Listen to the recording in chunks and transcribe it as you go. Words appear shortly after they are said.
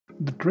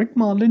The Trek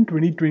Marlin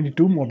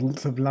 2022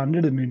 models have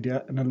landed in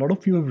India, and a lot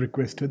of you have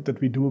requested that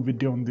we do a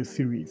video on this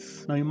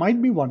series. Now you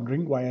might be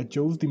wondering why I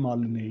chose the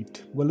Marlin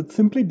 8. Well, it's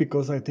simply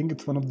because I think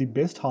it's one of the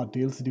best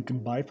hardtails that you can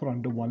buy for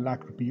under 1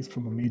 lakh rupees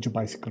from a major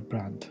bicycle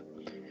brand.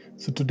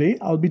 So today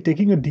I'll be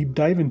taking a deep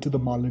dive into the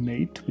Marlin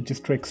 8, which is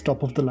Trek's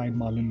top of the line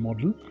Marlin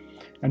model,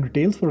 and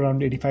retails for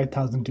around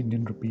 85,000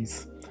 Indian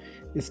rupees.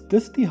 Is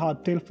this the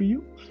hardtail for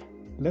you?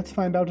 Let's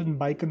find out in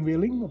bike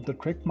unveiling of the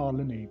Trek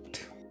Marlin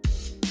 8.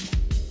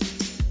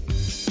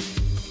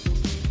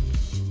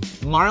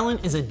 Marlin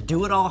is a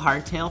do-it-all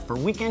hardtail for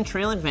weekend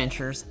trail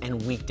adventures and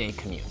weekday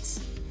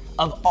commutes.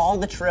 Of all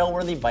the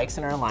trail-worthy bikes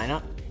in our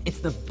lineup, it's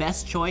the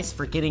best choice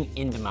for getting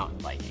into mountain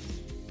biking.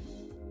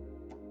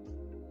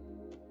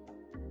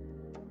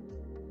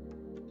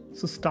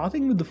 So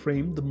starting with the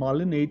frame, the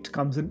Marlin 8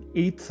 comes in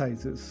 8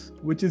 sizes,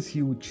 which is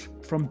huge,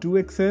 from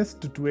 2XS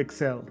to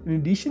 2XL. In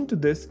addition to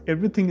this,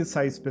 everything is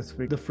size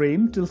specific. The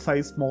frame till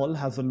size small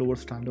has a lower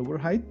standover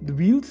height. The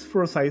wheels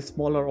for a size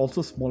small are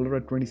also smaller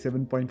at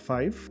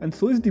 27.5, and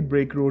so is the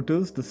brake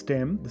rotors, the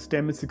stem. The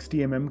stem is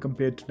 60mm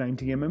compared to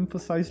 90mm for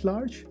size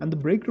large, and the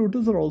brake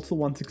rotors are also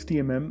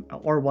 160mm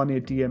or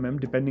 180mm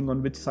depending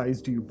on which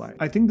size do you buy.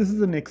 I think this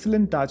is an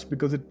excellent touch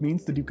because it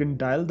means that you can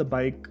dial the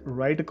bike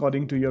right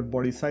according to your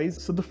body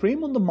size. So the frame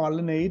on the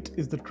Marlin 8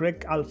 is the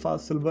Trek Alpha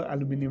Silver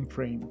Aluminium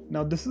frame.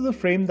 Now this is a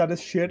frame that is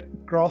shared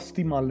across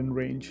the Marlin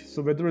range.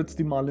 So whether it's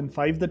the Marlin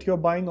 5 that you're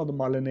buying or the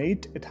Marlin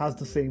 8, it has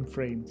the same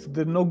frame. So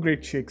there are no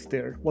great shakes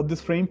there. What this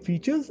frame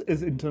features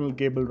is internal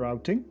cable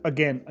routing.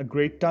 Again, a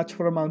great touch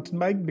for a mountain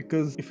bike,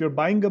 because if you're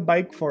buying a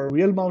bike for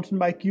real mountain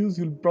bike use,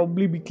 you'll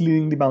probably be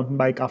cleaning the mountain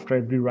bike after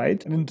every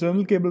ride. And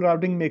internal cable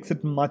routing makes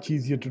it much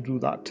easier to do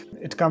that.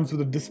 It comes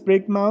with a disc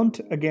brake mount.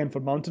 Again, for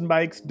mountain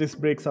bikes, disc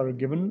brakes are a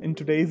given in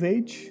today's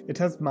age. It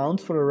has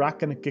mounts for a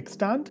rack and a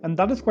kickstand, and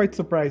that is quite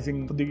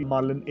surprising for the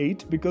Marlin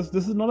 8 because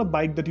this is not a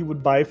bike that you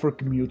would buy for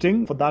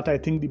commuting. For that, I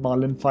think the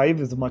Marlin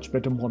 5 is a much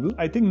better model.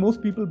 I think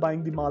most people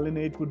buying the Marlin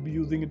 8 would be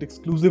using it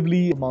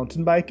exclusively for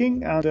mountain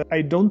biking, and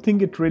I don't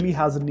think it really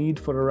has a need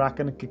for a rack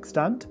and a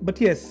kickstand.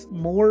 But yes,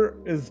 more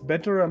is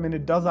better. I mean,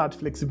 it does add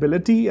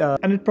flexibility,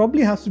 and it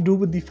probably has to do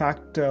with the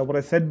fact, what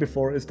I said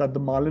before, is that the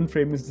Marlin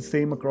frame is the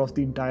same across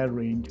the entire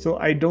range. So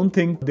I don't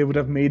think they would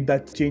have made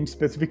that change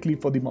specifically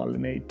for the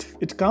Marlin 8.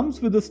 It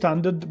comes with a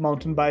standard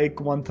mountain bike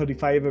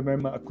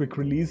 135mm quick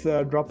release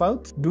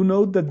dropouts. Do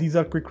note that these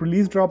are quick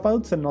release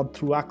dropouts and not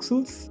through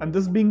axles. And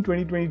this being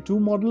 2022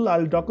 model,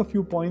 I'll dock a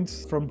few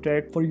points from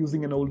Trek for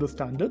using an older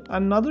standard.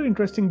 Another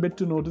interesting bit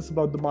to notice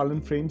about the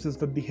Marlin frames is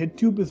that the head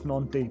tube is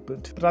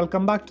non-tapered, but I'll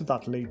come back to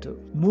that later.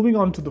 Moving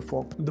on to the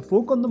fork. The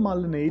fork on the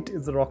Marlin 8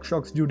 is the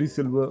RockShox Judy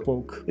Silver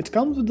fork. It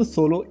comes with the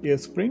solo air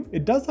spring.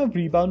 It does have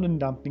rebound and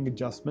dampening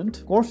adjustment.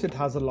 Of course, it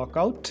has a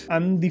lockout,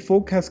 and the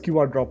fork has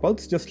QR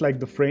dropouts just like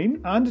the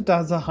frame, and it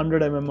has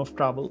 100mm of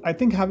travel. I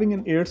think having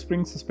an air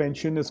spring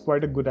suspension is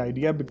quite a good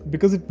idea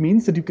because it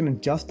means that you can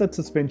adjust that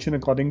suspension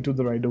according to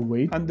the rider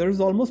weight, and there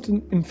is almost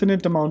an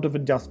infinite amount of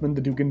adjustment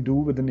that you can do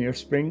with an air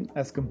spring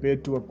as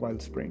compared to a coil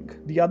spring.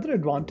 The other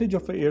advantage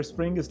of an air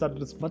spring is that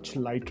it is much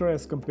lighter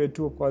as compared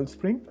to a coil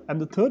spring, and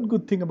the third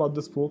good thing about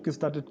this fork is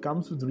that it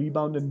comes with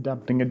rebound and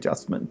dampening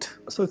adjustment.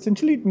 So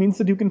essentially it means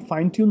that you can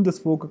fine-tune this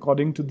fork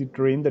according to the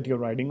terrain that you're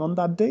riding on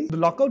that day. The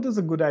lockout is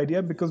a good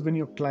idea because when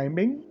you're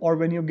climbing or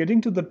when you're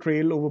getting to the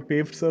trail over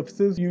paved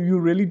surfaces, you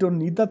really don't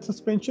need that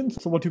suspension.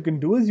 So what you can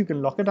do is you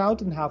can lock it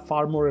out and have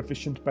far more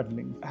efficient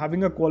pedaling.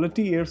 Having a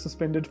quality air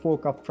suspended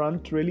fork up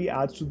front really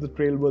adds to the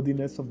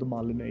trailworthiness of the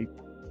Marlin 8.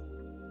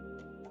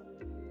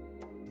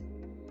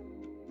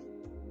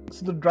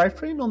 So the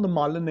drivetrain on the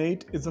Marlin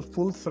 8 is a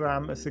full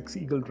SRAM SX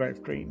Eagle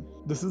drivetrain.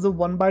 This is a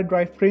 1x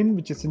drivetrain,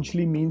 which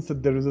essentially means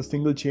that there is a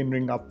single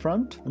chainring up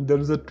front and there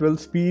is a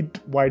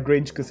 12-speed wide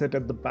range cassette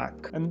at the back.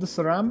 And the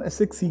SRAM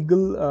SX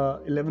Eagle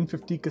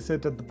 1150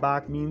 cassette at the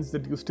back means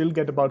that you still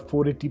get about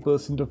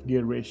 480% of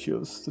gear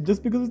ratios. So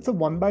just because it's a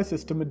 1x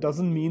system, it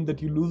doesn't mean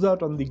that you lose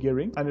out on the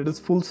gearing, and it is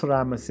full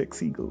SRAM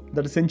SX Eagle.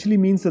 That essentially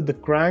means that the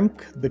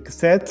crank, the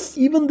cassettes,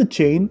 even the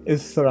chain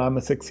is SRAM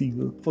SX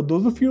Eagle. For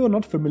those of you who are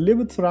not familiar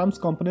with SRAM's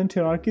component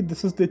hierarchy,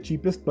 this is the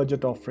cheapest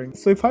budget offering.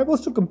 So if I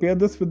was to compare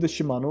this with the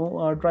Shimano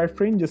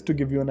drivetrain, just to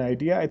give you an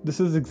idea, this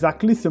is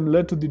exactly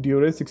similar to the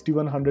Dure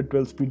 6100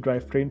 12-speed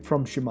drivetrain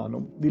from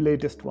Shimano, the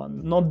latest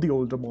one, not the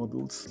older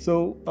models.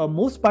 So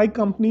most bike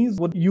companies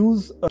would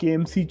use a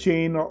KMC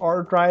chain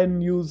or try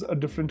and use a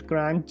different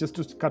crank just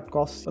to cut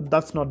costs, but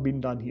that's not been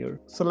done here.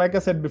 So like I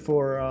said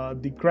before,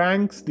 the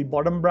cranks, the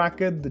bottom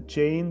bracket, the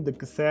chain, the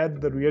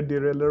cassette, the rear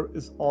derailleur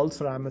is all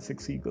SRAM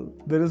SX Eagle.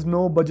 There is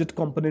no budget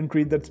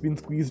componentry that's been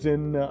squeezed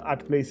in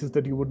at places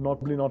that you would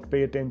probably not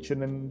pay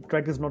attention, and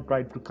Trek is not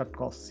right to cut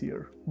costs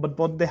here. But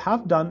what they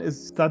have done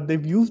is that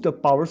they've used a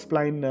power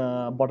spline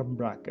bottom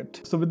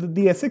bracket. So with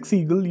the SX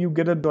Eagle, you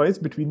get a choice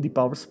between the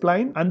power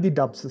spline and the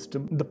dub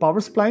system. The power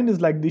spline is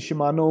like the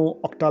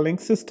Shimano Octalink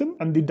system,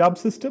 and the dub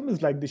system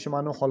is like the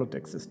Shimano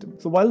Holotech system.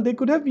 So while they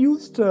could have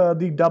used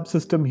the dub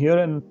system here,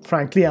 and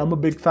frankly I'm a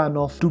big fan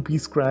of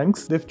two-piece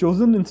cranks, they've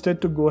chosen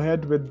instead to go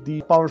ahead with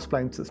the power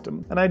spline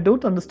system. And I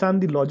don't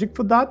understand the logic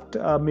for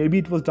that. Maybe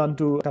it was done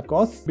to cut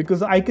costs, off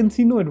because I can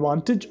see no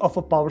advantage of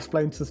a power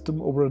spline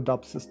system over a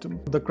dub system.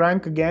 The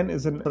crank again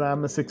is an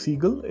Ram S6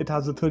 Eagle. It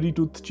has a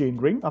 30-tooth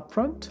chainring up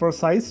front. For a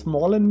size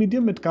small and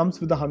medium, it comes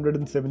with a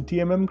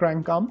 170mm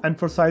crank arm, and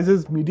for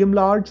sizes medium,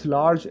 large,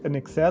 and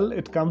XL,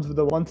 it comes with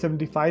a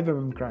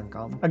 175mm crank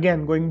arm.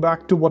 Again, going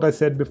back to what I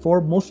said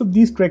before, most of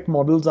these Trek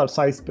models are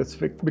size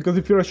specific because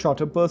if you're a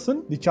shorter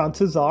person, the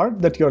chances are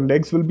that your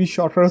legs will be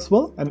shorter as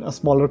well, and a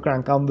smaller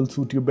crank arm will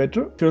suit you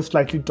better. If you're a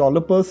slightly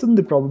taller person,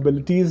 the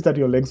probability is that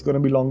your leg's going to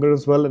be longer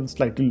as well, and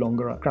slightly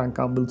longer crank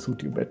arm will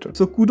suit you better.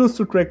 So kudos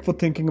to Trek for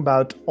thinking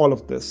about all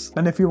of this.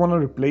 And if you want to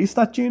replace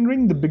that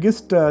chainring, the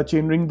biggest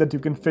chainring that you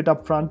can fit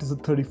up front is a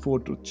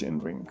 34-tooth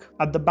chainring.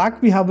 At the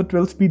back, we have a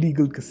 12-speed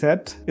Eagle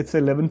cassette. It's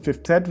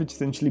 11/5 set, which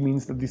essentially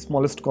means that the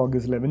smallest cog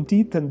is 11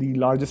 teeth and the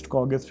largest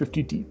cog is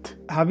 50 teeth.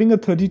 Having a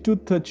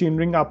 30-tooth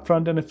chainring up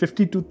front and a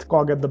 50-tooth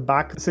cog at the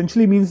back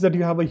essentially means that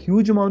you have a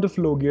huge amount of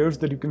low gears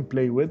that you can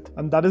play with,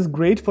 and that is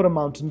great for a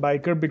mountain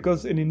biker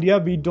because in India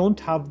we don't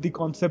have the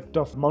concept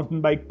of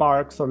mountain bike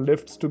parks or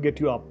lifts to get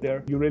you up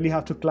there. You really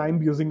have to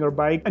climb using your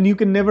bike, and you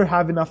can never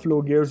have enough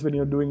low gears when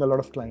you're doing a lot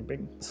of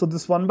climbing. So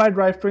this 1x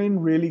drivetrain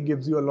really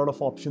gives you a lot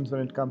of options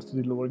when it comes to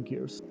the lower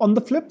gears. On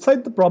the flip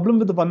side, the problem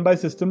with the 1x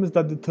system is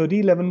that the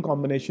 30-11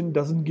 combination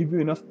doesn't give you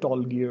enough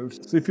tall gears.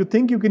 So if you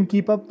think you can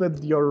keep up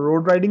with your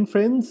road riding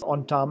friends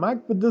on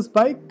tarmac with this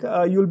bike,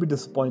 you'll be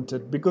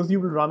disappointed because you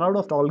will run out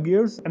of tall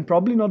gears and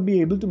probably not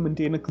be able to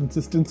maintain a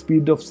consistent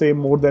speed of say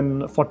more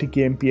than 40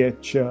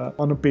 kmph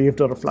on a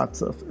paved or a flat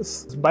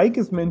surface. This bike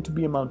is meant to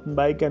be a mountain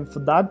bike, and for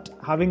that,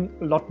 having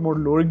a lot more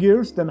lower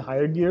gears than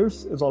higher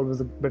gears is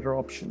always a better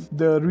option.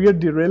 The rear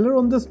derailleur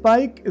on this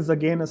bike is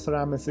again a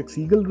Ram S6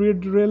 Eagle rear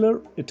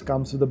derailleur. It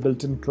comes with a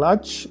built-in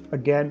clutch.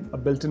 Again, a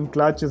built-in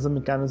clutch is a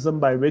mechanism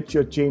by which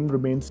your chain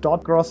remains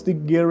taut across the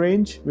gear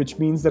range, which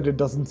means that it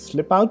doesn't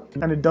slip out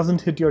and it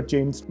doesn't hit your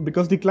chains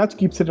because the clutch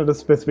keeps it at a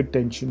specific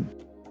tension.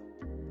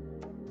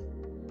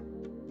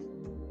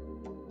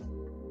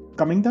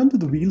 Coming down to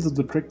the wheels of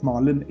the Trek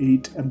Marlin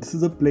 8, and this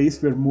is a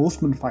place where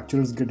most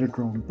manufacturers get it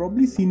wrong. You've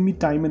probably seen me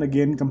time and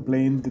again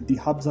complain that the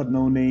hubs are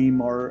no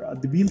name or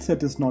the wheel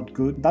set is not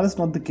good. That is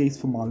not the case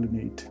for Marlin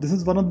 8. This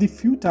is one of the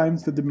few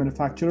times where the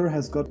manufacturer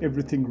has got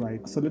everything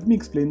right. So let me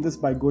explain this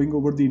by going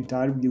over the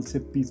entire wheel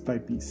set piece by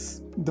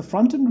piece. The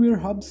front and rear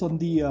hubs on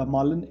the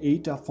Marlin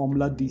 8 are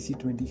Formula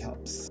DC20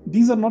 hubs.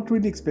 These are not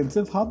really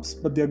expensive hubs,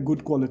 but they are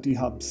good quality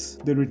hubs.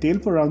 They retail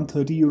for around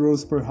 30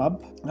 euros per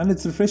hub, and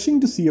it's refreshing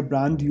to see a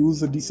brand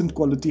use a decent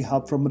quality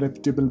hub from a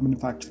reputable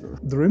manufacturer.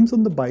 The rims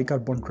on the bike are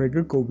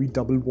Bontrager Covey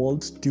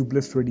double-walled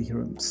tubeless-ready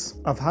rims.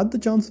 I've had the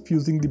chance of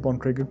using the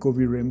Bontrager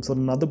Covey rims on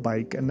another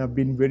bike, and I've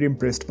been very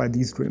impressed by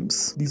these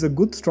rims. These are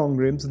good strong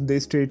rims and they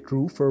stay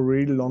true for a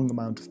very long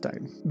amount of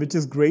time, which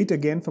is great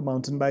again for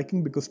mountain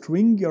biking because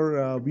truing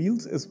your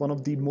wheels is one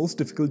of the most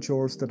difficult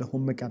chores that a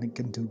home mechanic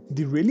can do.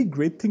 The really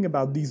great thing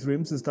about these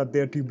rims is that they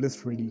are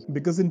tubeless ready,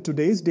 because in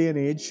today's day and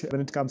age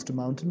when it comes to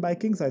mountain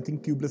biking, I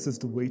think tubeless is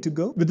the way to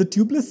go. With the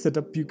tubeless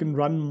setup you can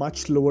run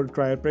much lower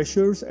tire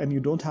pressures and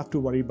you don't have to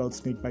worry about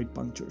snakebite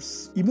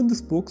punctures. Even the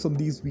spokes on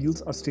these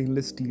wheels are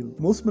stainless steel.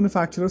 Most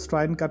manufacturers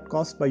try and cut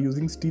costs by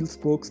using steel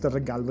spokes that are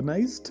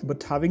galvanized,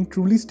 but having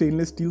truly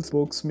stainless steel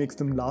spokes makes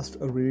them last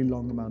a really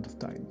long amount of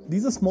time.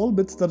 These are small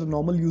bits that a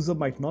normal user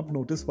might not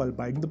notice while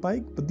buying the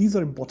bike, but these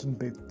are important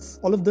bits.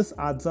 All of this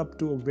adds up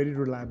to a very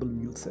reliable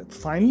wheel set.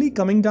 Finally,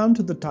 coming down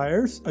to the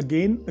tires,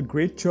 again a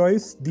great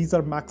choice. These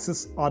are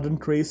Maxxis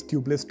Ardent Race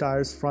tubeless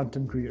tires front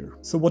and rear.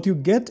 So what you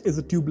get is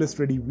a tubeless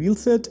ready wheel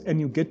set and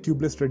you get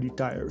tubeless ready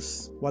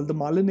tires. While the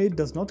Marlin 8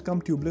 does not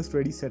come tubeless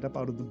ready setup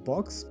out of the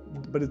box,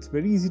 but it's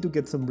very easy to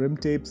get some rim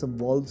tape, some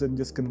valves and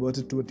just convert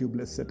it to a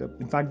tubeless setup.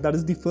 In fact, that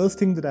is the first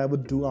thing that I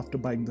would do after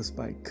buying this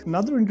bike.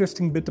 Another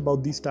interesting bit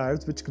about these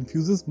tires which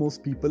confuses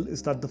most people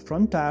is that the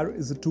front tire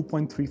is a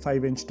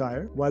 2.35 inch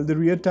tire, while the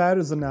rear tire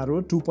is a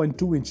narrow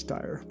 2.2 inch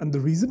tire. And the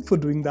reason for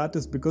doing that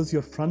is because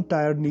your front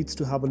tire needs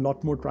to have a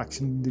lot more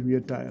traction than the rear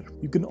tire.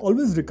 You can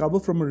always recover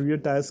from a rear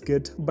tire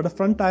skid, but a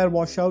front tire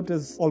washout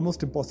is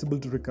almost impossible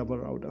to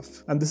recover out of.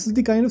 And this is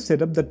the kind of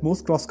setup that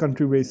most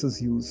cross-country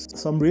racers use.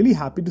 So I'm really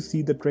happy to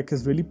see that Trek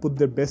has really put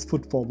their best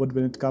foot forward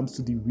when it comes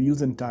to the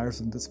wheels and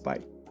tires on this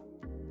bike.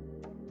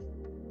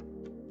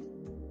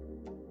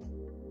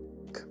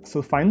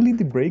 So finally,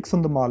 the brakes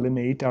on the Marlin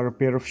 8 are a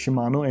pair of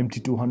Shimano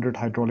MT200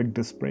 hydraulic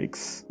disc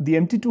brakes. The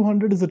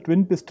MT200 is a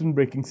twin piston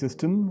braking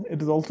system.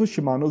 It is also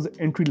Shimano's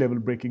entry-level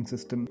braking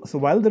system. So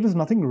while there is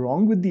nothing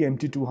wrong with the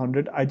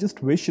MT200, I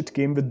just wish it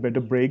came with better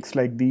brakes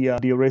like the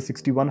DRA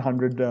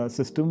 6100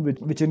 system,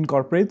 which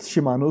incorporates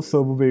Shimano's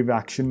servo wave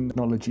action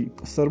technology.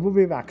 Servo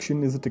wave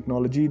action is a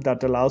technology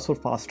that allows for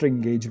faster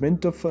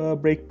engagement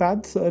of brake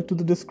pads to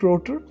the disc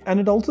rotor, and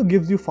it also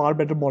gives you far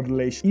better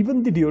modulation.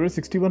 Even the DRA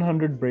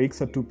 6100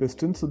 brakes are two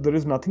pistons, so there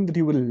is nothing that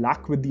you will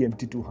lack with the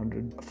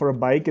MT200. For a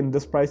bike in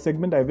this price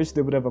segment, I wish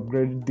they would have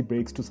upgraded the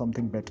brakes to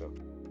something better.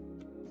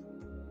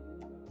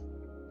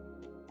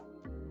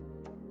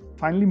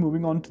 Finally,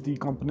 moving on to the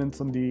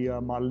components on the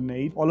Marlin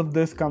 8. All of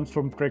this comes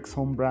from Trek's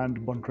home brand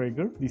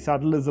Bontrager. The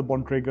saddle is a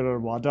Bontrager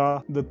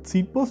Arvada. The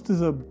seat post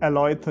is a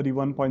alloy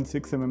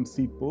 31.6mm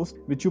seat post,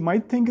 which you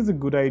might think is a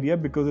good idea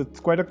because it's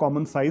quite a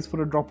common size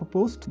for a dropper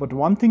post. But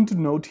one thing to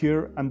note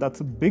here, and that's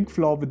a big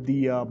flaw with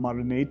the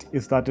Marlin 8,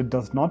 is that it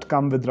does not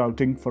come with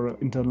routing for an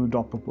internal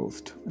dropper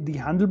post. The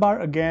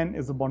handlebar again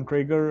is a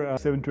Bontrager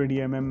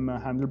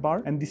 720mm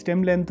handlebar, and the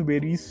stem length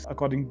varies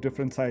according to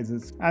different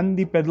sizes. And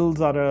the pedals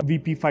are a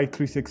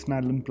VP536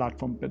 nylon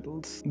platform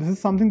pedals. This is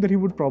something that you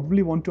would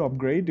probably want to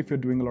upgrade if you're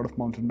doing a lot of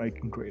mountain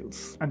biking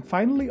trails. And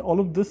finally, all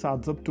of this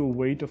adds up to a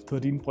weight of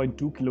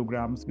 13.2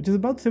 kilograms, which is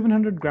about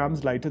 700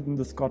 grams lighter than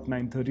the Scott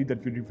 930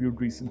 that we reviewed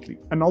recently,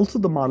 and also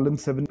the Marlin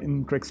 7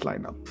 in Trek's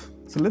lineup.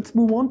 So let's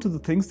move on to the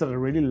things that I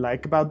really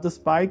like about this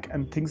bike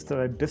and things that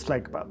I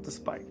dislike about this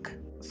bike.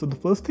 So the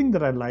first thing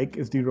that I like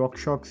is the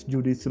RockShox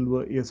Judy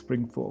Silver ear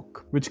spring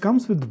fork, which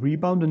comes with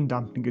rebound and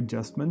dampening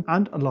adjustment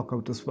and a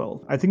lockout as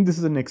well. I think this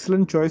is an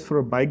excellent choice for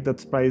a bike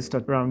that's priced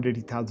at around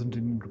 80,000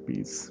 Indian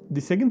rupees.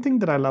 The second thing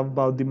that I love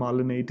about the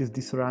Marlin 8 is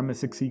the SRAM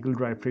SX Eagle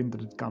drivetrain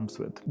that it comes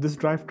with. This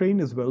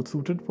drivetrain is well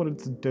suited for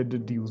its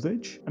intended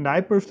usage, and I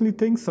personally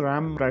think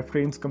SRAM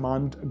drivetrains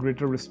command a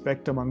greater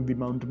respect among the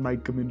mountain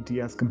bike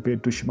community as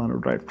compared to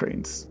Shimano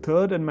drivetrains.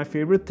 Third, and my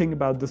favorite thing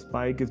about this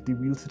bike, is the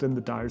wheelset and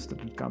the tires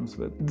that it comes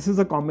with. This is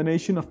a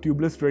combination of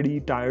tubeless-ready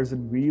tires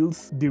and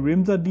wheels. The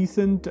rims are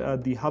decent,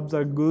 the hubs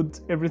are good,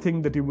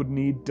 everything that you would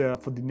need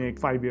for the next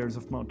 5 years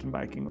of mountain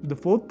biking. The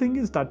fourth thing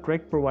is that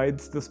Trek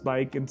provides this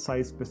bike in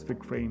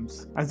size-specific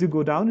frames. As you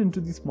go down into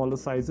the smaller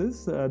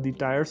sizes, the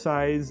tire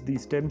size, the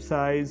stem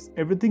size,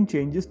 everything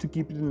changes to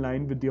keep it in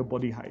line with your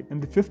body height.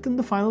 And the fifth and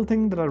the final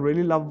thing that I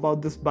really love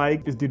about this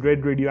bike is the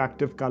red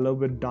radioactive color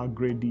with dark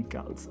grey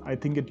decals. I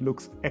think it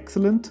looks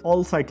excellent.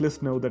 All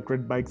cyclists know that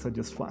red bikes are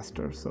just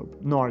faster, so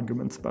no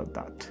arguments about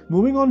that.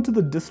 Moving on to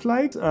the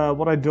dislikes,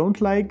 what I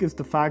don't like is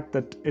the fact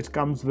that it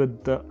comes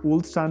with the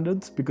old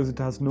standards because it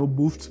has no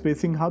boost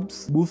spacing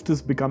hubs. Boost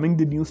is becoming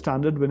the new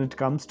standard when it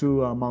comes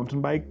to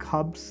mountain bike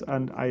hubs,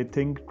 and I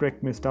think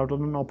Trek missed out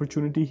on an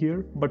opportunity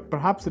here, but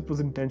perhaps it was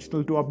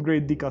intentional to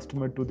upgrade the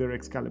customer to their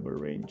Excalibur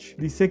range.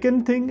 The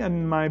second thing,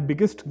 and my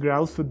biggest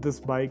grouse with this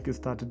bike, is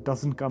that it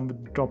doesn't come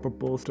with dropper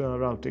post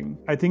routing.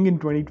 I think in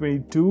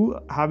 2022,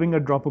 having a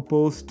dropper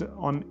post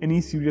on any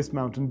serious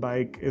mountain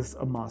bike is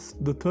a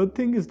must. The third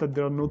thing is that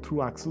there are no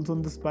through axles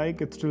on this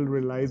bike. It still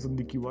relies on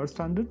the QR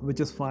standard,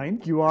 which is fine.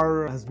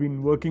 QR has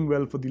been working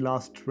well for the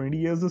last 20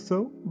 years or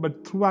so,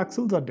 but through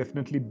axles are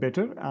definitely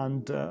better.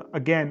 And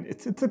again,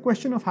 it's a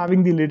question of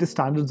having the latest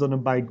standards on a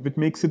bike, which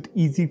makes it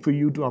easy for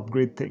you to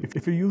upgrade things.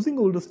 If you're using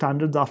older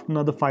standards, after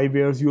another 5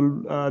 years,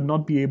 you'll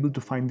not be able to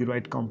find the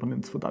right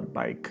components for that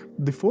bike.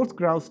 The fourth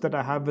grouse that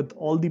I have with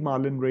all the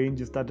Marlin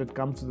range is that it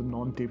comes with a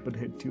non-tapered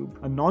head tube.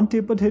 A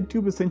non-tapered head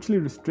tube essentially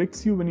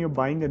restricts you when you're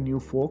buying a new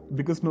fork,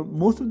 because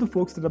most of the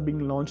forks that are being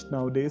launched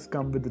nowadays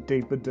come with a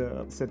tapered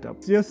setup.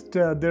 It's just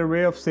their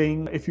way of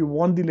saying, if you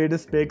want the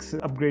latest specs,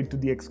 upgrade to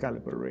the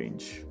Excalibur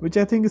range, which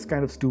I think is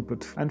kind of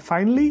stupid. And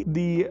finally,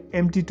 the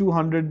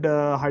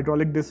MT200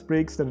 hydraulic disc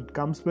brakes that it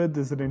comes with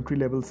is an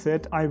entry-level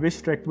set. I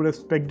wish Trek would have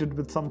spec'd it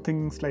with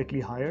something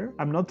slightly higher.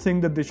 I'm not saying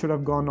that they should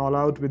have gone all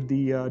out with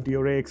the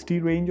Diore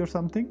XT range or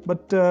something,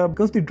 but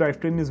because the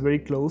drivetrain is very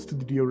close to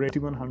the Diore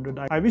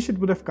 6100, I wish it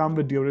would have come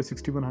with Diore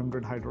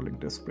 6100 hydraulic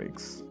disc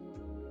brakes.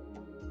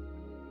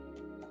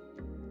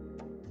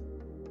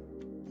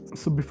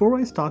 So before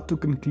I start to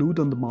conclude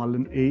on the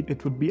Marlin 8,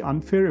 it would be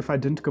unfair if I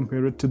didn't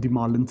compare it to the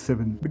Marlin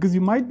 7. Because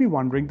you might be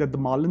wondering that the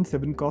Marlin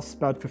 7 costs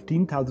about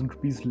 15,000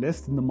 rupees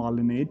less than the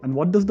Marlin 8, and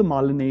what does the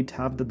Marlin 8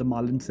 have that the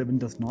Marlin 7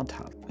 does not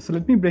have? So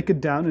let me break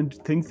it down into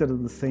things that are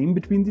the same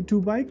between the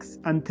two bikes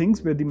and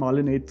things where the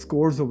Marlin 8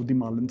 scores over the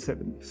Marlin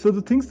 7. So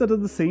the things that are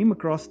the same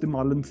across the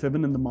Marlin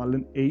 7 and the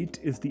Marlin 8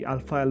 is the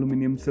Alpha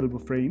Aluminium Silver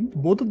frame.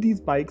 Both of these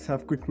bikes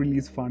have quick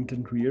release front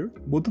and rear.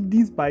 Both of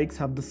these bikes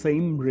have the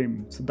same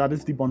rim, so that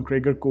is the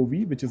Bontrager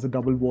which is a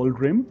double-walled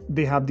rim.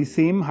 They have the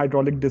same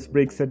hydraulic disc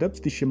brake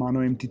setups, the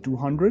Shimano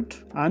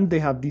MT200, and they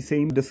have the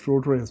same disc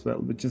rotor as well,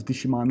 which is the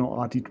Shimano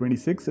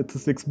RT26. It's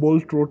a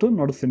 6-bolt rotor,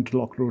 not a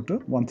sinterlock rotor,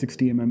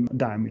 160mm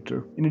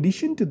diameter. In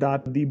addition to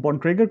that, the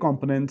Bontrager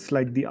components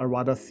like the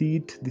Arvada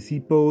seat, the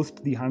seat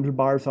post, the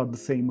handlebars are the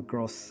same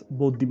across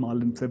both the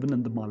Marlin 7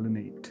 and the Marlin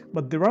 8.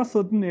 But there are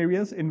certain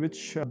areas in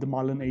which the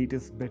Marlin 8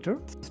 is better.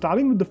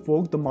 Starting with the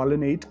fork, the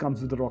Marlin 8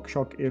 comes with a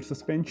RockShox air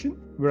suspension,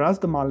 whereas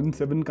the Marlin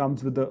 7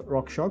 comes with a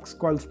RockShox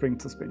coil spring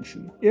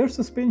suspension. Air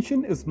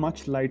suspension is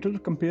much lighter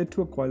compared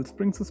to a coil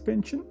spring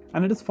suspension,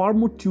 and it is far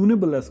more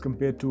tunable as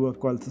compared to a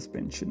coil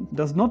suspension.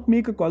 Does not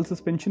make a coil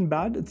suspension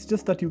bad, it's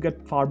just that you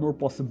get far more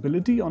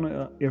possibility on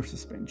an air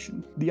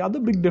suspension. The other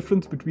big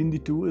difference between the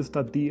two is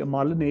that the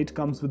Marlin 8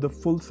 comes with a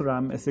full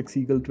SRAM SX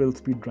Eagle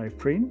 12-speed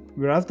drivetrain,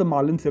 whereas the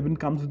Marlin 7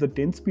 comes with a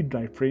 10-speed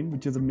drivetrain,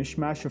 which is a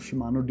mishmash of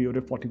Shimano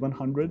Diore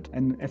 4100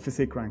 and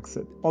FSA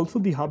crankset. Also,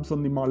 the hubs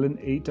on the Marlin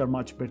 8 are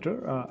much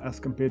better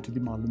as compared to the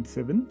Marlin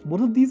 7.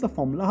 Both of of these are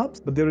Formula hubs,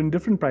 but they're in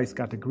different price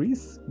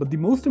categories. But the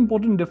most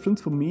important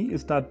difference for me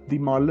is that the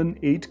Marlin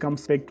 8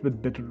 comes spec'd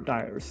with better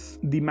tires.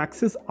 The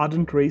Maxxis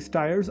Ardent Race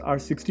tires are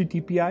 60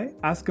 TPI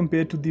as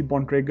compared to the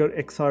Bontrager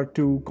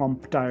XR2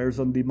 comp tires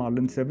on the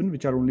Marlin 7,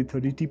 which are only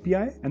 30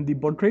 TPI, and the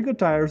Bontrager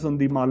tires on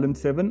the Marlin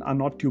 7 are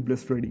not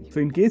tubeless ready. So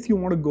in case you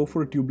want to go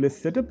for a tubeless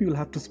setup, you'll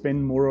have to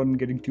spend more on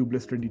getting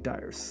tubeless ready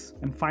tires.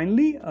 And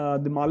finally,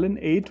 the Marlin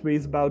 8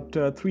 weighs about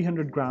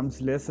 300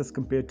 grams less as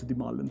compared to the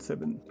Marlin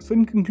 7. So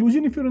in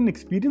conclusion, if you're an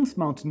experienced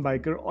mountain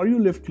biker or you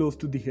live close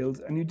to the hills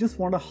and you just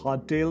want a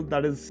hardtail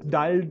that is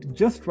dialed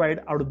just right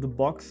out of the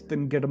box,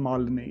 then get a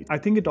Marlin 8. I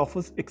think it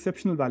offers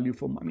exceptional value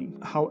for money.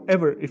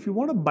 However, if you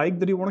want a bike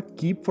that you want to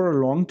keep for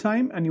a long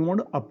time and you want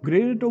to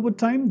upgrade it over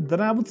time,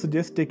 then I would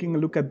suggest taking a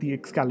look at the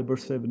Excalibur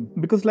 7.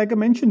 Because like I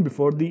mentioned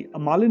before, the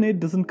Marlin 8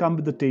 doesn't come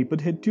with the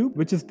tapered head tube,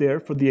 which is there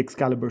for the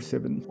Excalibur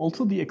 7.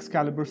 Also, the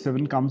Excalibur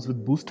 7 comes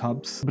with boost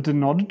hubs, but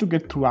in order to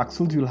get through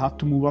axles, you'll have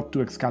to move up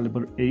to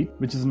Excalibur 8,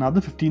 which is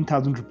another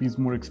 15,000 rupees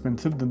more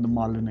expensive than the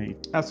Marlin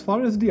 8. As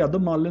far as the other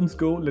Marlins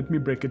go, let me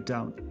break it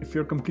down. If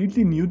you're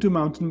completely new to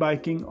mountain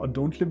biking or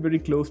don't live very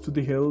close to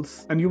the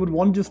hills and you would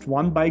want just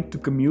one bike to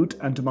commute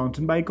and to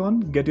mountain bike on,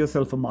 get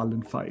yourself a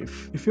Marlin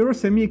 5. If you're a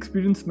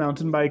semi-experienced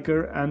mountain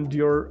biker and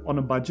you're on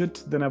a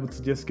budget, then I would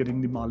suggest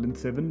getting the Marlin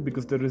 7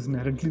 because there is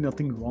inherently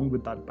nothing wrong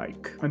with that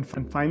bike. And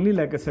finally,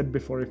 like I said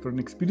before, if you're an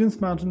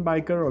experienced mountain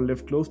biker or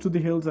live close to the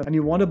hills and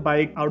you want a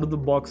bike out of the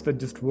box that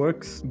just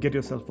works, get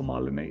yourself a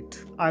Marlin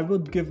 8. I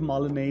would give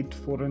Marlin 8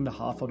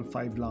 4.5 out of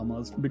 5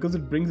 llamas because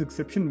it brings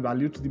exceptional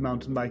value to the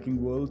mountain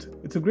biking world.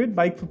 It's a great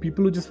bike for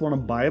people who just want to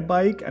buy a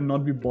bike and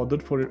not be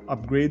bothered for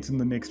upgrades in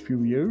the next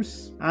few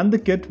years. And the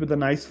kit with a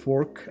nice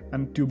fork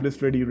and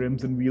tubeless ready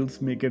rims and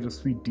wheels make it a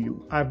sweet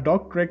deal. I've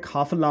docked Trek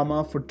half a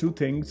llama for two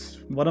things.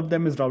 One of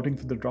them is routing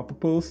for the dropper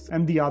posts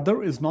and the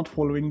other is not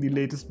following the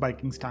latest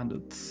biking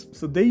standards.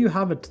 So there you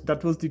have it.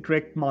 That was the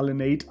Trek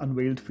Marlin 8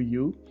 unveiled for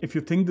you. If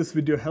you think this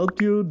video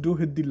helped you, do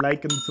hit the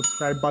like and the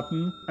subscribe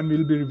button, and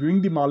we'll be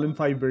reviewing the Marlin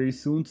 5 very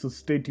soon, so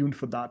stay tuned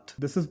for that.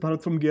 This is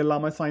Bharat from Gear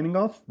Llama signing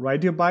off.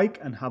 Ride your bike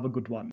and have a good one.